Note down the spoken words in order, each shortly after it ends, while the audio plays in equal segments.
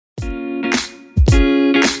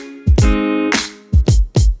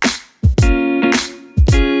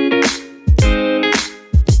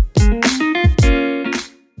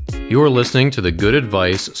You're listening to the Good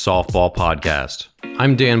Advice Softball Podcast.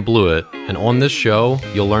 I'm Dan Blewett, and on this show,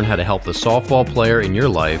 you'll learn how to help the softball player in your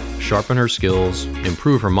life sharpen her skills,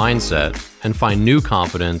 improve her mindset, and find new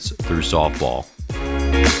confidence through softball.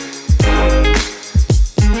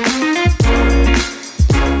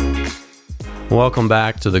 Welcome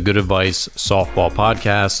back to the Good Advice Softball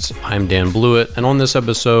Podcast. I'm Dan Blewett, and on this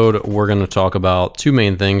episode, we're going to talk about two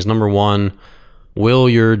main things. Number one, will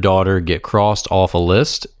your daughter get crossed off a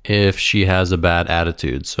list if she has a bad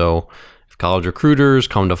attitude? So if college recruiters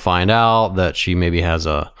come to find out that she maybe has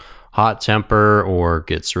a hot temper or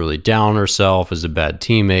gets really down on herself, is a bad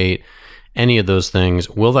teammate, any of those things,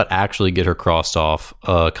 will that actually get her crossed off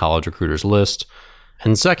a college recruiter's list?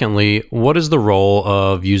 And secondly, what is the role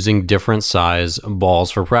of using different size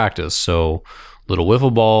balls for practice? So little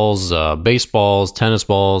wiffle balls, baseballs, tennis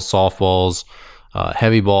balls, softballs,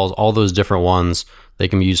 heavy balls, all those different ones. They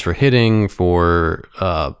can be used for hitting, for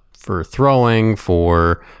throwing,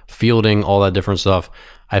 for fielding, all that different stuff.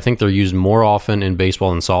 I think they're used more often in baseball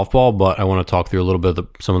than softball, but I want to talk through a little bit of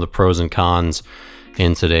some of the pros and cons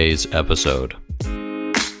in today's episode.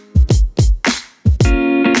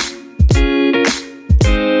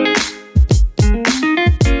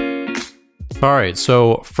 All right,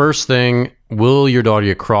 so first thing, will your daughter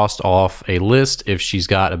get crossed off a list if she's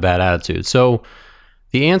got a bad attitude? So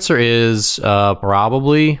the answer is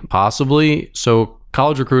probably, possibly. So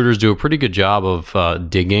college recruiters do a pretty good job of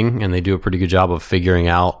digging, and they do a pretty good job of figuring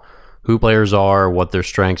out who players are, what their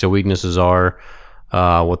strengths and weaknesses are,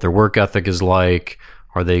 what their work ethic is like.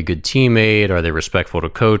 Are they a good teammate? Are they respectful to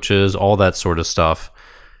coaches? All that sort of stuff.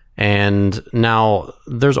 And now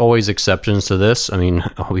there's always exceptions to this. I mean,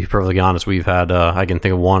 I'll be perfectly honest. We've had, I can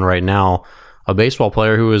think of one right now, a baseball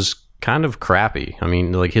player who was kind of crappy. I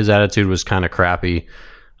mean, like his attitude was kind of crappy.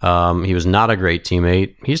 He was not a great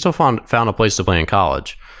teammate. He still found a place to play in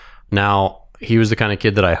college. Now, he was the kind of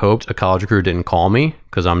kid that I hoped a college recruiter didn't call me,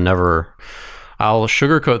 because I'll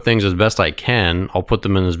sugarcoat things as best I can. I'll put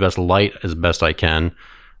them in as best light as best I can.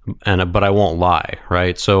 But I won't lie,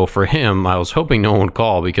 right? So for him, I was hoping no one would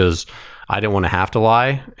call because I didn't want to have to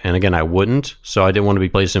lie. And again, I wouldn't. So I didn't want to be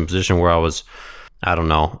placed in a position where I was,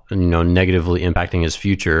 negatively impacting his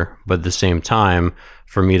future. But at the same time,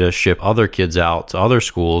 for me to ship other kids out to other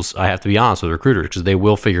schools, I have to be honest with recruiters because they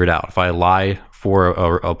will figure it out. If I lie for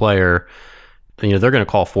a player, they're going to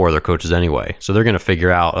call four of their coaches anyway. So they're going to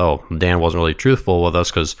figure out, oh, Dan wasn't really truthful with us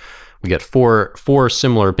because we get four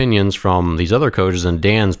similar opinions from these other coaches, and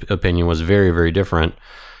Dan's opinion was very, very different.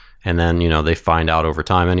 And then, they find out over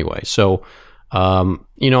time anyway. So,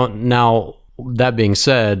 now that being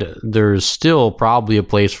said, there's still probably a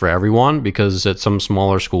place for everyone, because at some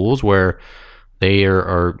smaller schools where they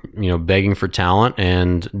are begging for talent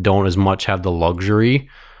and don't as much have the luxury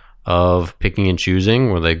of picking and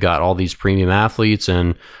choosing, where they've got all these premium athletes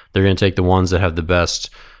and they're going to take the ones that have the best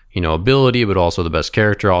ability, but also the best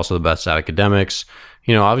character, also the best academics.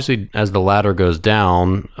 Obviously, as the ladder goes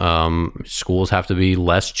down, schools have to be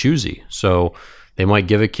less choosy. So they might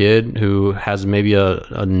give a kid who has maybe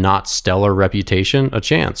a not stellar reputation a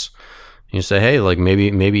chance. You say, hey, like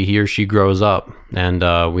maybe he or she grows up and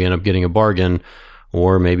we end up getting a bargain,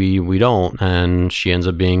 or maybe we don't, and she ends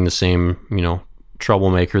up being the same,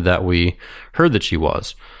 troublemaker that we heard that she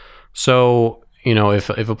was. So if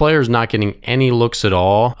a player is not getting any looks at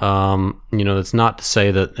all, it's not to say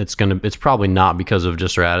that it's probably not because of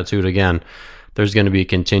just her attitude. Again, there's going to be a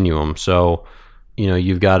continuum. So,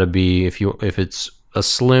 you've got to be, if it's a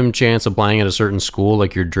slim chance of playing at a certain school,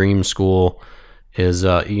 like your dream school is,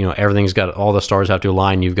 everything's got, all the stars have to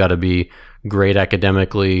align. You've got to be great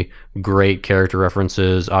academically, great character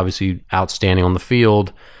references, obviously outstanding on the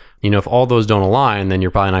field. If all those don't align, then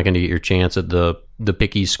you're probably not going to get your chance at the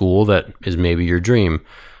picky school that is maybe your dream.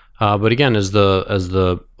 But again, as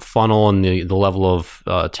the funnel and the level of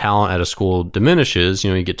talent at a school diminishes,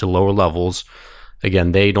 you get to lower levels.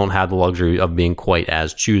 Again, they don't have the luxury of being quite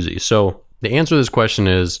as choosy. So the answer to this question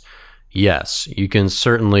is yes, you can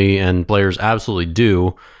certainly, and players absolutely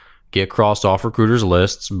do, get crossed off recruiters'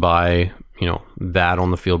 lists by bad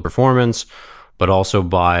on the field performance, but also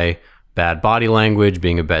by bad body language,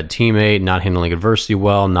 being a bad teammate, not handling adversity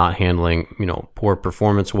well, not handling, poor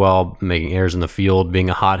performance well, making errors in the field,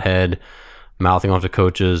 being a hothead, mouthing off to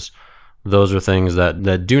coaches. Those are things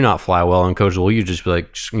that do not fly well, and coaches will just be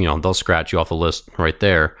like, they'll scratch you off the list right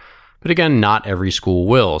there. But again, not every school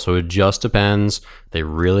will. So it just depends. They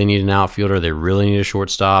really need an outfielder. They really need a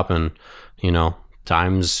shortstop. And,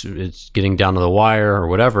 times it's getting down to the wire or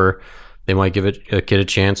whatever. They might give a kid a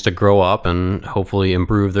chance to grow up and hopefully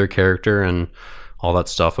improve their character and all that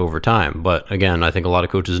stuff over time. But again, I think a lot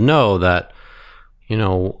of coaches know that,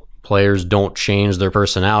 players don't change their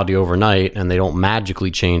personality overnight, and they don't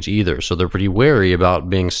magically change either. So they're pretty wary about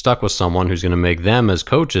being stuck with someone who's going to make them as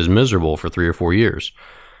coaches miserable for 3 or 4 years.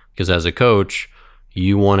 Because as a coach,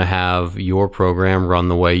 you want to have your program run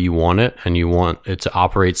the way you want it, and you want it to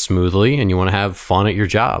operate smoothly, and you want to have fun at your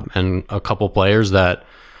job. And a couple players that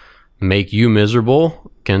make you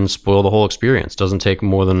miserable can spoil the whole experience. Doesn't take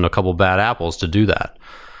more than a couple bad apples to do that.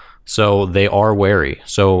 So they are wary.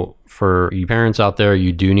 So for you parents out there,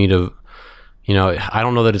 you do need to, I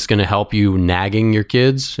don't know that it's going to help you nagging your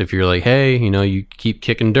kids. If you're like, hey, you keep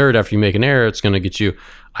kicking dirt after you make an error, it's going to get you.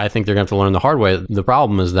 I think they're going to have to learn the hard way. The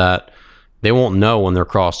problem is that they won't know when they're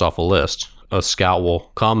crossed off a list. A scout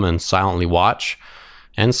will come and silently watch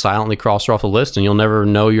and silently cross her off the list, and you'll never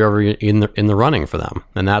know you're ever in the running for them.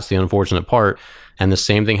 And that's the unfortunate part. And the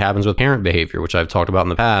same thing happens with parent behavior, which I've talked about in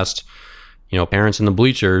the past. Parents in the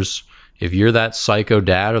bleachers, if you're that psycho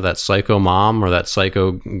dad or that psycho mom or that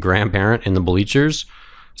psycho grandparent in the bleachers,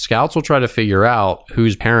 scouts will try to figure out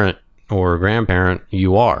whose parent or grandparent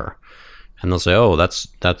you are. And they'll say, oh, that's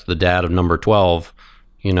the dad of number 12.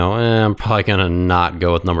 I'm probably going to not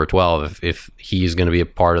go with number 12 if he's going to be a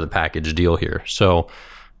part of the package deal here. So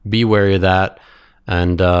be wary of that.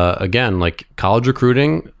 And again, like college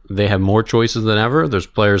recruiting, they have more choices than ever. There's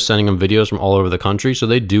players sending them videos from all over the country. So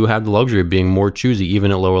they do have the luxury of being more choosy,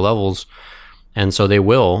 even at lower levels. And so they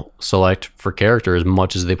will select for character as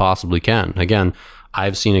much as they possibly can. Again,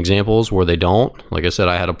 I've seen examples where they don't. Like I said,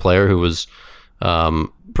 I had a player who was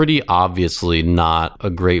pretty obviously not a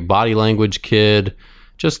great body language kid.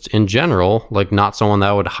 Just in general, like not someone that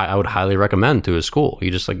I would highly recommend to his school.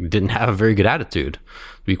 He just didn't have a very good attitude, to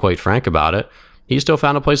be quite frank about it. He still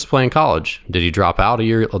found a place to play in college. Did he drop out a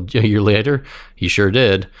year later? He sure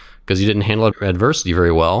did, because he didn't handle adversity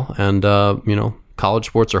very well. And, college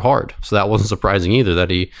sports are hard. So that wasn't surprising either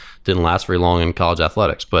that he didn't last very long in college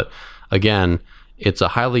athletics. But again, it's a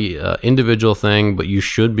highly individual thing, but you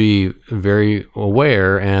should be very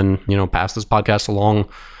aware and, pass this podcast along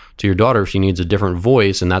to your daughter if she needs a different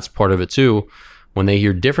voice. And that's part of it too. When they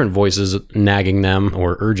hear different voices nagging them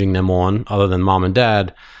or urging them on other than mom and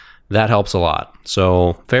dad, that helps a lot.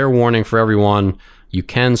 So fair warning for everyone, you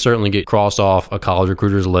can certainly get crossed off a college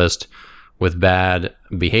recruiter's list with bad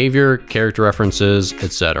behavior, character references,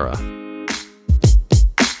 etc.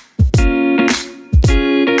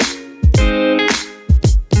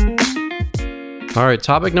 All right,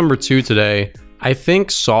 topic number 2 today. I think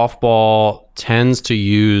softball tends to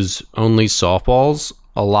use only softballs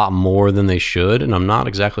a lot more than they should, and I'm not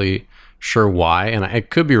exactly sure why. And I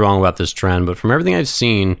could be wrong about this trend, but from everything I've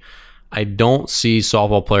seen, I don't see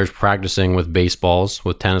softball players practicing with baseballs,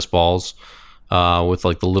 with tennis balls, with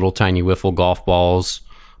like the little tiny wiffle golf balls,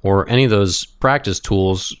 or any of those practice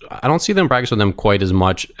tools. I don't see them practice with them quite as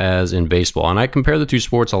much as in baseball. And I compare the two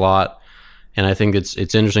sports a lot. And I think it's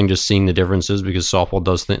interesting just seeing the differences, because softball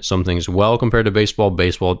does some things well compared to baseball.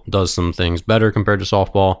 Baseball does some things better compared to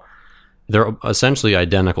softball. They're essentially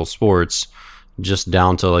identical sports, just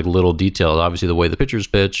down to like little details. Obviously, the way the pitchers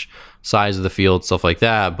pitch, size of the field, stuff like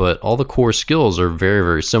that. But all the core skills are very,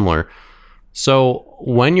 very similar. So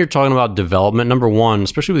when you're talking about development, number one,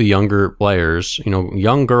 especially with younger players,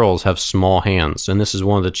 young girls have small hands. And this is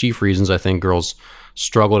one of the chief reasons I think girls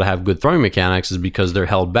struggle to have good throwing mechanics, is because they're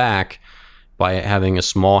held back by having a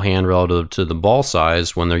small hand relative to the ball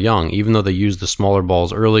size when they're young. Even though they use the smaller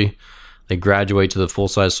balls early, they graduate to the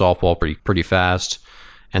full-size softball pretty fast.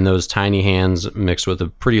 And those tiny hands mixed with a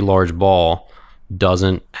pretty large ball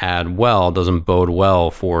doesn't bode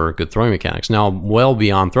well for good throwing mechanics. Now, well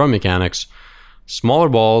beyond throwing mechanics, smaller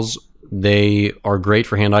balls, they are great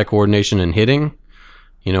for hand-eye coordination and hitting.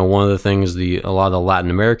 One of the things a lot of the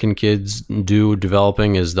Latin American kids do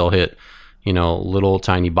developing is they'll hit little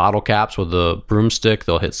tiny bottle caps with a broomstick.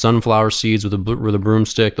 They'll hit sunflower seeds with a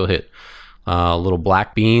broomstick. They'll hit little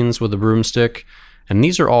black beans with a broomstick. And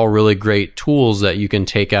these are all really great tools that you can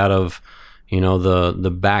take out of,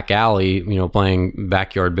 the back alley, playing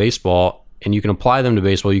backyard baseball, and you can apply them to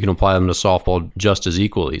baseball. You can apply them to softball just as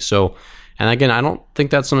equally. So, and again, I don't think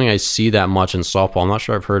that's something I see that much in softball. I'm not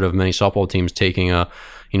sure I've heard of many softball teams taking a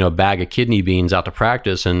bag of kidney beans out to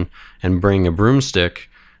practice and bringing a broomstick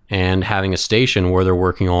and having a station where they're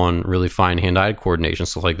working on really fine hand-eye coordination,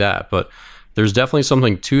 stuff like that. But there's definitely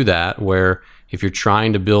something to that, where if you're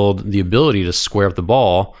trying to build the ability to square up the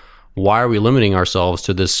ball, why are we limiting ourselves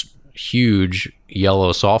to this huge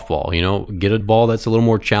yellow softball? Get a ball that's a little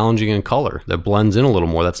more challenging in color, that blends in a little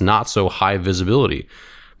more, that's not so high visibility.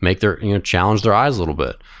 Make challenge their eyes a little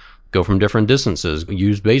bit. Go from different distances.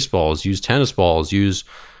 Use baseballs, use tennis balls, use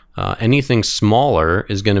anything smaller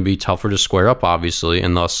is going to be tougher to square up, obviously,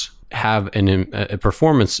 and thus have a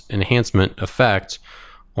performance enhancement effect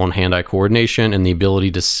on hand-eye coordination and the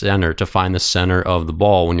ability to find the center of the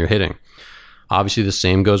ball when you're hitting. Obviously, the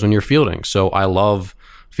same goes when you're fielding. So I love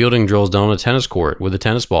fielding drills done on a tennis court with a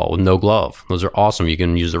tennis ball with no glove. Those are awesome. You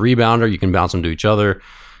can use the rebounder. You can bounce them to each other.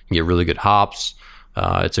 You get really good hops.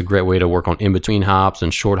 It's a great way to work on in-between hops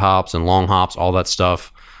and short hops and long hops, all that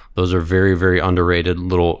stuff. Those are very, very underrated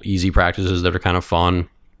little easy practices that are kind of fun.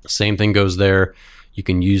 Same thing goes there. You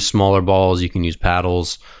can use smaller balls. You can use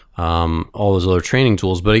paddles, all those other training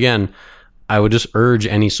tools. But again, I would just urge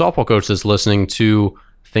any softball coach that's listening to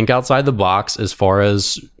think outside the box as far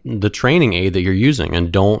as the training aid that you're using,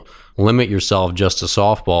 and don't limit yourself just to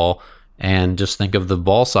softball, and just think of the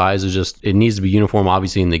ball size as just, it needs to be uniform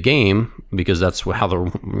obviously in the game because that's how the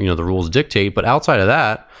rules dictate. But outside of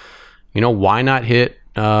that, why not hit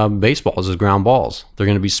baseballs as ground balls? They're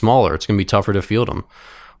going to be smaller. It's going to be tougher to field them.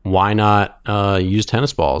 Why not use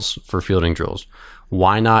tennis balls for fielding drills?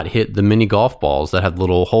 Why not hit the mini golf balls that have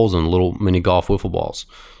little holes in, little mini golf wiffle balls?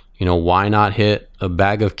 Why not hit a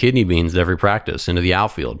bag of kidney beans at every practice into the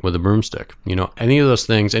outfield with a broomstick? Any of those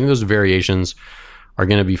things, any of those variations are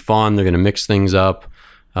going to be fun. They're going to mix things up,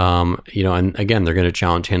 and again, they're going to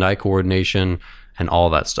challenge hand-eye coordination and all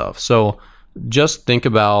that stuff. So just think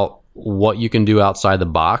about what you can do outside the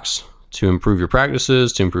box to improve your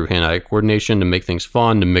practices, to improve hand-eye coordination, to make things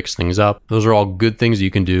fun, to mix things up. Those are all good things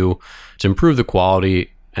you can do to improve the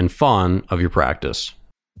quality and fun of your practice.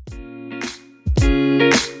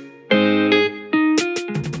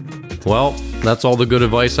 Well, that's all the good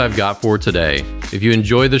advice I've got for today. If you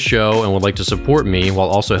enjoy the show and would like to support me while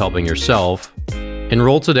also helping yourself,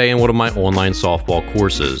 enroll today in one of my online softball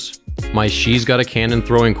courses. My She's Got a Cannon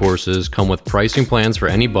throwing courses come with pricing plans for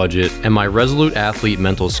any budget, and my Resolute Athlete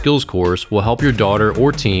Mental Skills course will help your daughter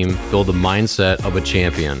or team build the mindset of a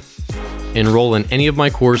champion. Enroll in any of my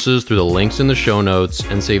courses through the links in the show notes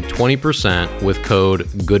and save 20% with code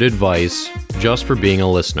GOODADVICE just for being a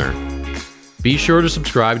listener. Be sure to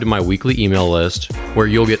subscribe to my weekly email list where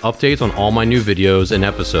you'll get updates on all my new videos and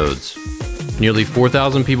episodes. Nearly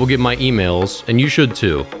 4,000 people get my emails, and you should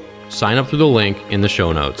too. Sign up through the link in the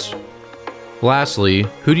show notes. Lastly,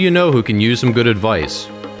 who do you know who can use some good advice?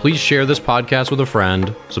 Please share this podcast with a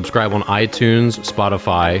friend, subscribe on iTunes,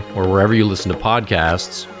 Spotify, or wherever you listen to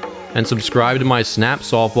podcasts, and subscribe to my Snap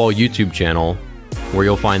Softball YouTube channel, where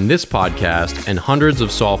you'll find this podcast and hundreds of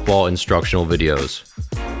softball instructional videos.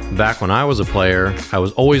 Back when I was a player, I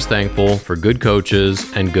was always thankful for good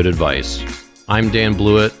coaches and good advice. I'm Dan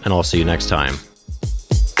Blewett, and I'll see you next time.